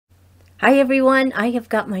Hi everyone, I have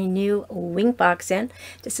got my new Winc box in.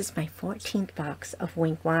 This is my 14th box of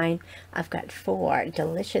Winc wine. I've got 4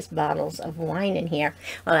 delicious bottles of wine in here.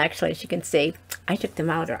 Well, actually, as you can see, I took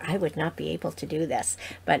them out or I would not be able to do this.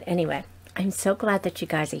 But anyway, I'm so glad that you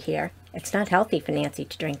guys are here. It's not healthy for Nancy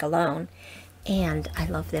to drink alone. And I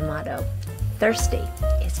love their motto, thirsty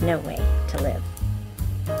is no way to live.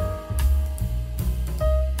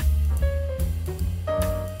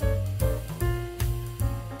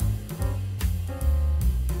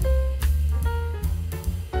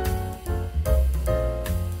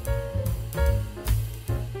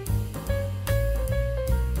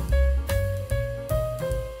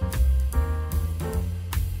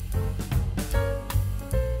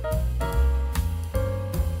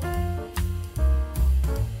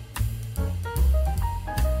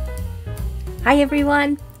 Hi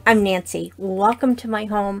everyone, I'm Nancy. Welcome to my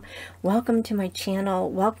home. Welcome to my channel.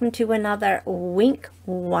 Welcome to another Winc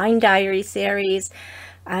Wine Diary series.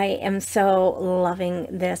 I am so loving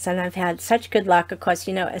this and I've had such good luck. Of course,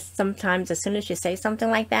 you know, sometimes as soon as you say something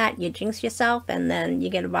like that, you jinx yourself and then you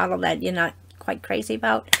get a bottle that you're not quite crazy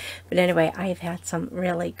about. But anyway, I have had some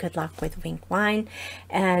really good luck with Winc wine,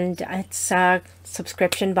 and it's a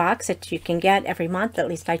subscription box that you can get every month. At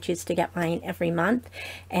least I choose to get mine every month.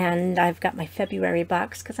 And I've got my February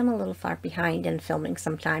box because I'm a little far behind in filming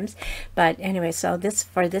sometimes. But anyway, so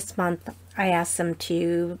for this month I asked them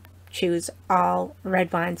to choose all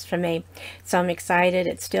red wines for me, so I'm excited.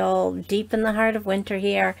 It's still deep in the heart of winter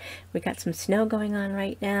here. We got some snow going on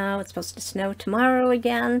right now. It's supposed to snow tomorrow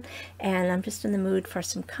again, and I'm just in the mood for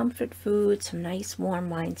some comfort food, some nice warm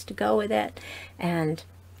wines to go with it, and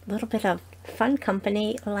a little bit of fun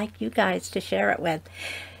company like you guys to share it with.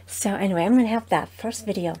 So anyway, I'm going to have that first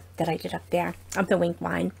video that I did up there of the Winc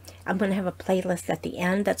wine. I'm going to have a playlist at the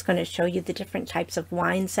end that's going to show you the different types of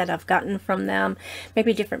wines that I've gotten from them,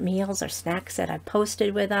 maybe different meals or snacks that I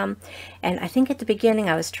posted with them. And I think at the beginning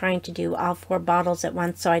I was trying to do all 4 bottles at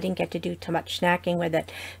once, so I didn't get to do too much snacking with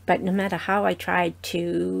it. But no matter how I tried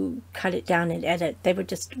to cut it down and edit, they were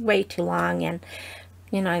just way too long. And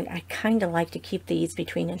you know, I kind of like to keep these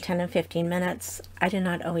between 10 and 15 minutes. I do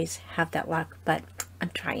not always have that luck, but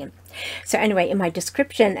I'm trying. So anyway, in my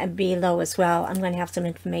description below as well, I'm going to have some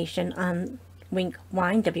information on Winc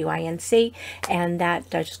wine, W-I-N-C, and that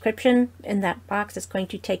description in that box is going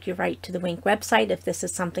to take you right to the Winc website. If this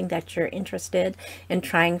is something that you're interested in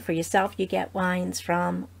trying for yourself, you get wines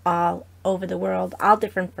from all over the world, all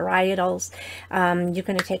different varietals. You're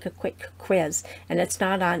going to take a quick quiz, and it's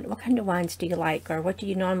not on what kind of wines do you like or what do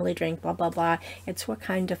you normally drink, blah blah blah. It's what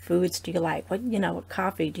kind of foods do you like, what, you know, what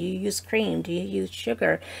coffee do you use, cream, do you use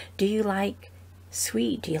sugar, do you like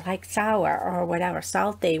sweet, do you like sour or whatever,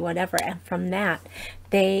 salty, whatever. And from that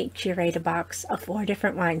they curate a box of 4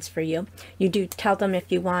 different wines for you. You do tell them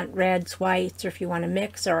if you want reds, whites, or if you want to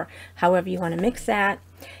mix, or however you want to mix that.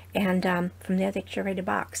 And from there they curate a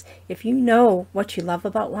box. If you know what you love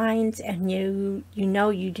about wines and you know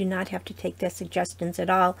you do not have to take their suggestions at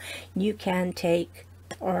all, you can take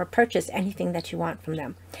or purchase anything that you want from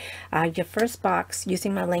them. Your first box,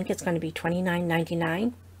 using my link, it's going to be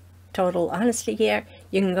 $29.99. Total honesty here,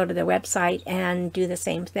 you can go to their website and do the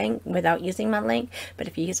same thing without using my link. But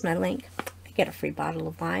if you use my link, I get a free bottle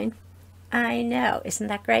of wine. I know, isn't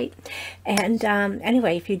that great? And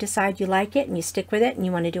anyway, if you decide you like it and you stick with it and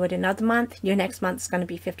you want to do it another month, your next month is going to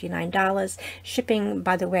be $59. Shipping,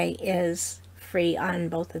 by the way, is free on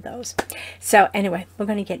both of those. So anyway, we're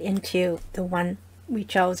going to get into the one we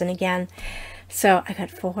chose. And again, so I got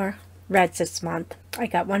 4 reds this month. I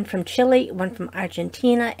got 1 from Chile, 1 from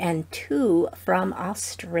Argentina, and 2 from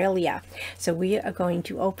Australia. So we are going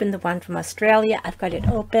to open the one from Australia. I've got it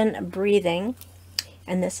open, breathing,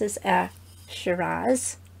 and this is a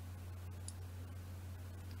Shiraz.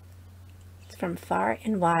 It's from Far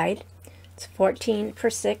and Wide. It's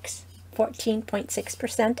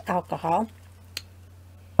 14.6% alcohol,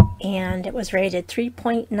 and it was rated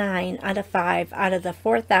 3.9 out of 5 out of the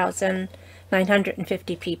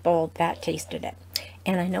 4,950 people that tasted it.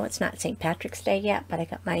 And I know it's not St. Patrick's Day yet, but I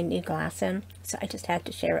got my new glass in, so I just had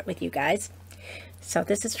to share it with you guys. So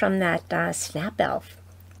this is from that Snap Elf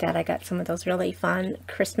that I got some of those really fun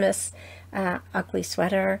Christmas ugly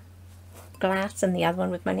sweater glass, and the other one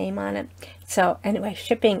with my name on it. So anyway,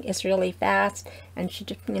 shipping is really fast, and she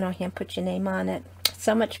just, you know, hand put your name on it.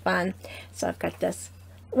 So much fun. So I've got this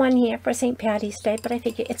one here for St. Patty's Day, but I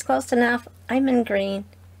figure it's close enough. I'm in green.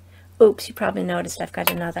 Oops, you probably noticed I got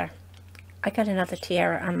another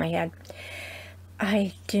tiara on my head.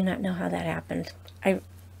 I do not know how that happened. I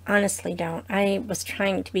honestly don't. I was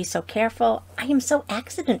trying to be so careful. I am so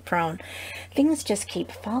accident prone. Things just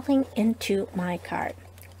keep falling into my cart.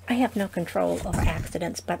 I have no control over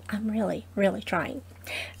accidents, but I'm really, really trying.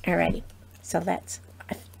 Alrighty, so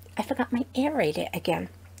I forgot my aerator again.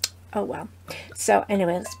 Oh well. So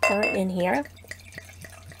anyway, let's pour it in here.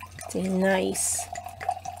 It's a nice,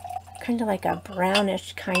 kind of like a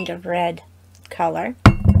brownish kind of red color.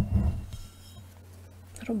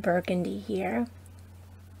 Little burgundy here.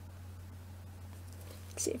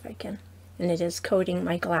 Let's see if I can. And it is coating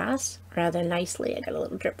my glass rather nicely. I got a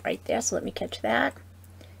little drip right there, so let me catch that.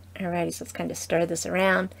 Alrighty, so let's kind of stir this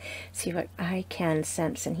around, see what I can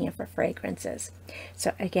sense in here for fragrances.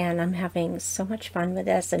 So again, I'm having so much fun with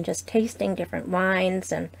this and just tasting different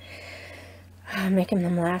wines and making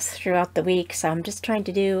them last throughout the week. So I'm just trying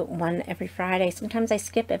to do one every Friday. Sometimes I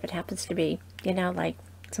skip if it happens to be, you know, like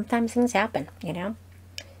sometimes things happen, you know.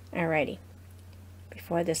 Alrighty,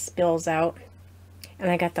 before this spills out.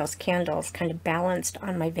 And I got those candles kind of balanced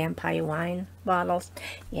on my vampire wine bottles.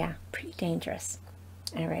 Yeah, pretty dangerous.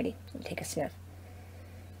 Alrighty, we'll take a sniff.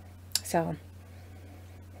 So,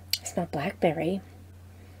 I smell blackberry.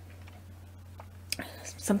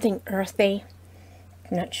 Something earthy.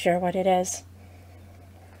 I'm not sure what it is.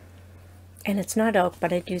 And it's not oak,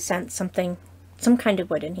 but I do sense something, some kind of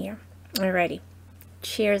wood in here. Alrighty.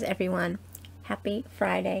 Cheers, everyone. Happy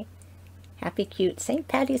Friday. Happy cute St.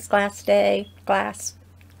 Patty's Day. Glass.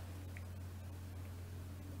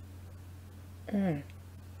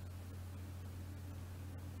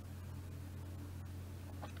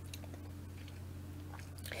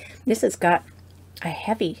 This has got a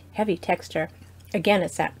heavy, heavy texture. Again,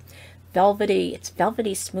 it's that velvety, it's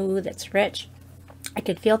velvety smooth, it's rich. I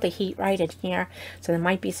could feel the heat right in here, so there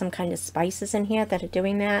might be some kind of spices in here that are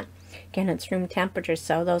doing that. Again, it's room temperature,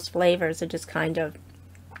 so those flavors are just kind of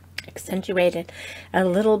accentuated. A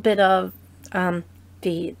little bit of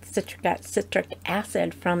the citric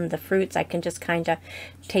acid from the fruits. I can just kind of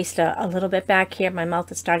taste a little bit back here. My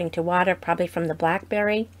mouth is starting to water, probably from the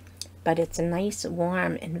blackberry. But it's a nice,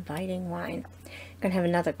 warm, inviting wine. I'm going to have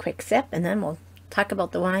another quick sip, and then we'll talk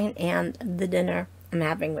about the wine and the dinner I'm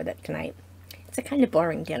having with it tonight. It's a kind of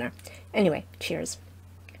boring dinner. Anyway, cheers.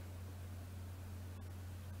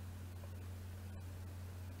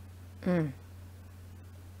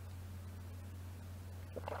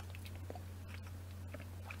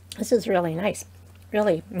 This is really nice.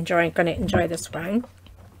 Really going to enjoy this wine.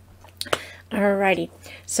 Alrighty,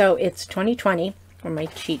 so it's 2020. Or my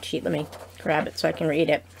cheat sheet. Let me grab it so I can read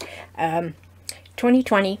it.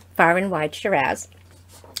 2020 Far and Wide Shiraz.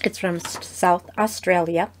 It's from South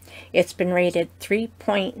Australia. It's been rated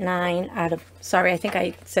 3.9 out of, sorry, I think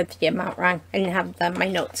I said the amount wrong. I didn't have my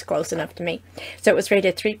notes close enough to me. So it was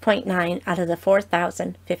rated 3.9 out of the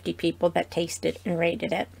 4,050 people that tasted and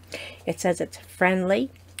rated it. It says it's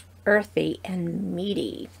friendly, earthy, and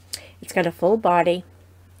meaty. It's got a full body.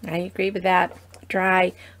 I agree with that.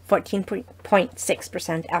 Dry,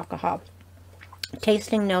 14.6% alcohol.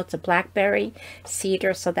 Tasting notes of blackberry,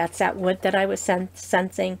 cedar, so that's that wood that I was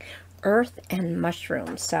sensing, earth, and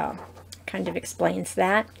mushrooms. So kind of explains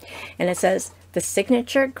that. And it says, the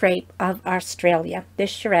signature grape of Australia, this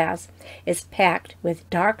Shiraz, is packed with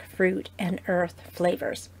dark fruit and earth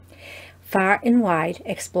flavors. Far and Wide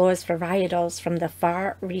explores varietals from the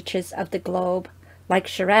far reaches of the globe. Like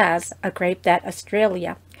Shiraz, a grape that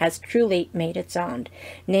Australia has truly made its own.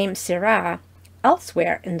 Named Shiraz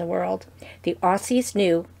elsewhere in the world, the Aussies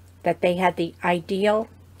knew that they had the ideal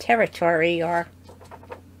territory, or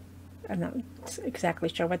I'm not exactly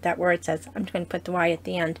sure what that word says. I'm going to put the Y at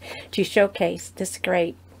the end, to showcase this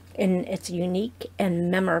grape in its unique and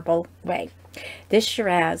memorable way. This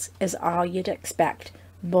Shiraz is all you'd expect.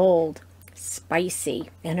 Bold, spicy,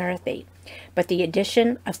 and earthy. But the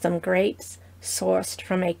addition of some grapes sourced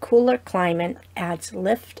from a cooler climate adds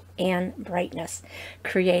lift and brightness,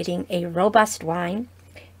 creating a robust wine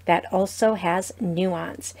that also has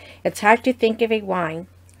nuance. It's hard to think of a wine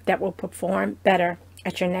that will perform better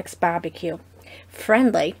at your next barbecue.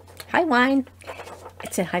 Friendly. Hi, wine.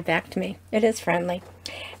 It's a hi back to me. It is friendly.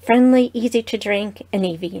 Friendly, easy to drink, and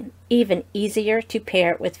even easier to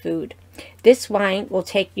pair with food. This wine will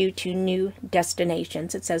take you to new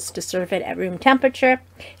destinations. It says to serve it at room temperature.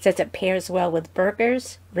 It says it pairs well with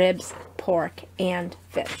burgers, ribs, pork, and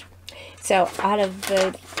fish. So out of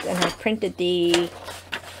the, and I printed the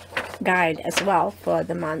guide as well for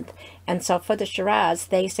the month. And so for the Shiraz,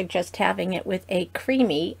 they suggest having it with a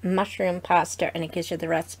creamy mushroom pasta, and it gives you the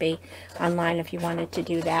recipe online if you wanted to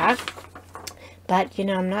do that. But, you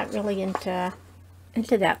know, I'm not really into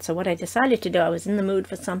that. So what I decided to do, I was in the mood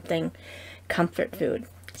for something comfort food.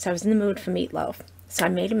 So I was in the mood for meatloaf. So I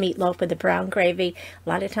made a meatloaf with a brown gravy. A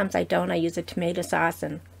lot of times I don't. I use a tomato sauce,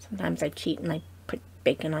 and sometimes I cheat and I put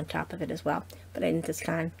bacon on top of it as well. but I didn't this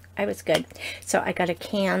time. I was good. So I got a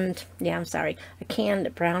canned, a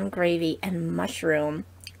canned brown gravy and mushroom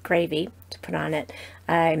gravy to put on it.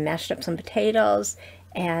 I mashed up some potatoes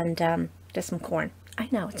and just some corn. I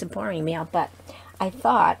know it's a boring meal, but I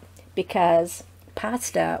thought because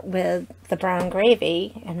pasta with the brown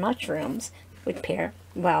gravy and mushrooms would pair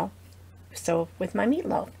well so with my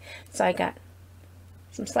meatloaf. So I got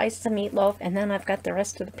some slices of meatloaf, and then I've got the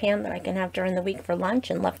rest of the pan that I can have during the week for lunch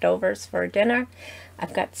and leftovers for dinner.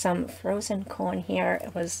 I've got some frozen corn here.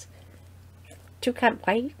 It was 2-cup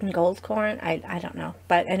white and gold corn. I don't know,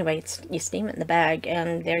 but anyway, you steam it in the bag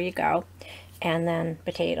and there you go. And then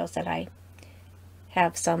potatoes that I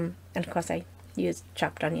have some, and of course I use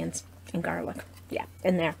chopped onions and garlic, yeah,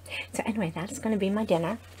 in there. So anyway, that's going to be my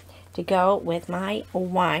dinner to go with my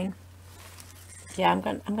wine. Yeah, I'm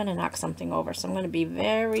gonna knock something over, so I'm gonna be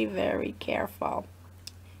very, very careful.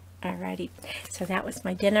 Alrighty, so that was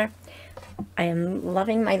my dinner. I am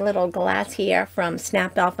loving my little glass here from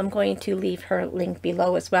Snap Elf. I'm going to leave her link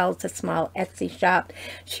below as well. It's a small Etsy shop.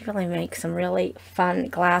 She really makes some really fun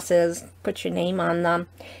glasses, put your name on them.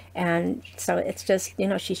 And so it's just, you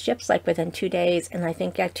know, she ships like within 2 days, and I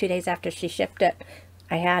think 2 days after she shipped it,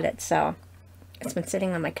 I had it. So it's been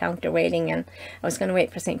sitting on my counter waiting, and I was going to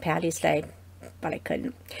wait for St. Patty's Day, but I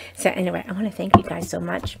couldn't. So anyway, I want to thank you guys so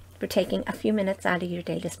much for taking a few minutes out of your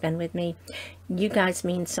day to spend with me. You guys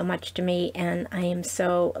mean so much to me, and I am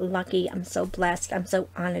so lucky. I'm so blessed. I'm so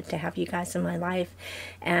honored to have you guys in my life,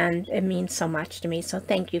 and it means so much to me. So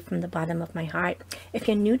thank you from the bottom of my heart. If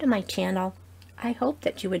you're new to my channel, I hope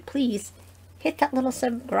that you would please hit that little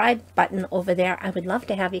subscribe button over there. I would love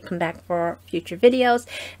to have you come back for future videos.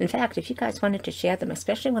 In fact, if you guys wanted to share them,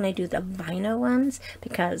 especially when I do the Vino ones,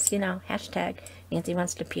 because, you know, hashtag Nancy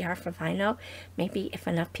wants to PR for Vino, maybe if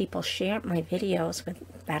enough people share my videos with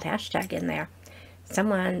that hashtag in there,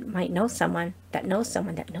 someone might know someone that knows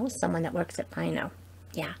someone that knows someone that works at Vino.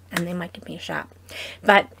 Yeah, and they might give me a shot.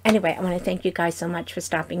 But anyway, I want to thank you guys so much for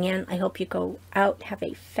stopping in. I hope you go out, have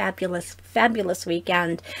a fabulous, fabulous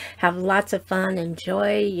weekend. Have lots of fun.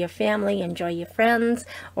 Enjoy your family, enjoy your friends.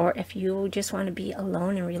 Or if you just want to be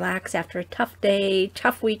alone and relax after a tough day,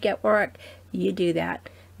 tough week at work, you do that.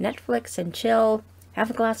 Netflix and chill, have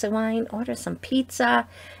a glass of wine, order some pizza,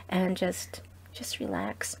 and just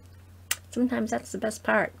relax. Sometimes that's the best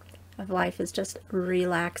part of life, is just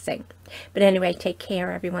relaxing. But anyway, take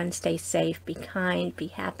care, everyone. Stay safe, be kind, be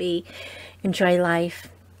happy, enjoy life,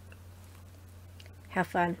 have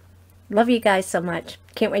fun. Love you guys so much.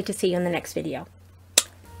 Can't wait to see you in the next video.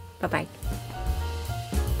 Bye-bye.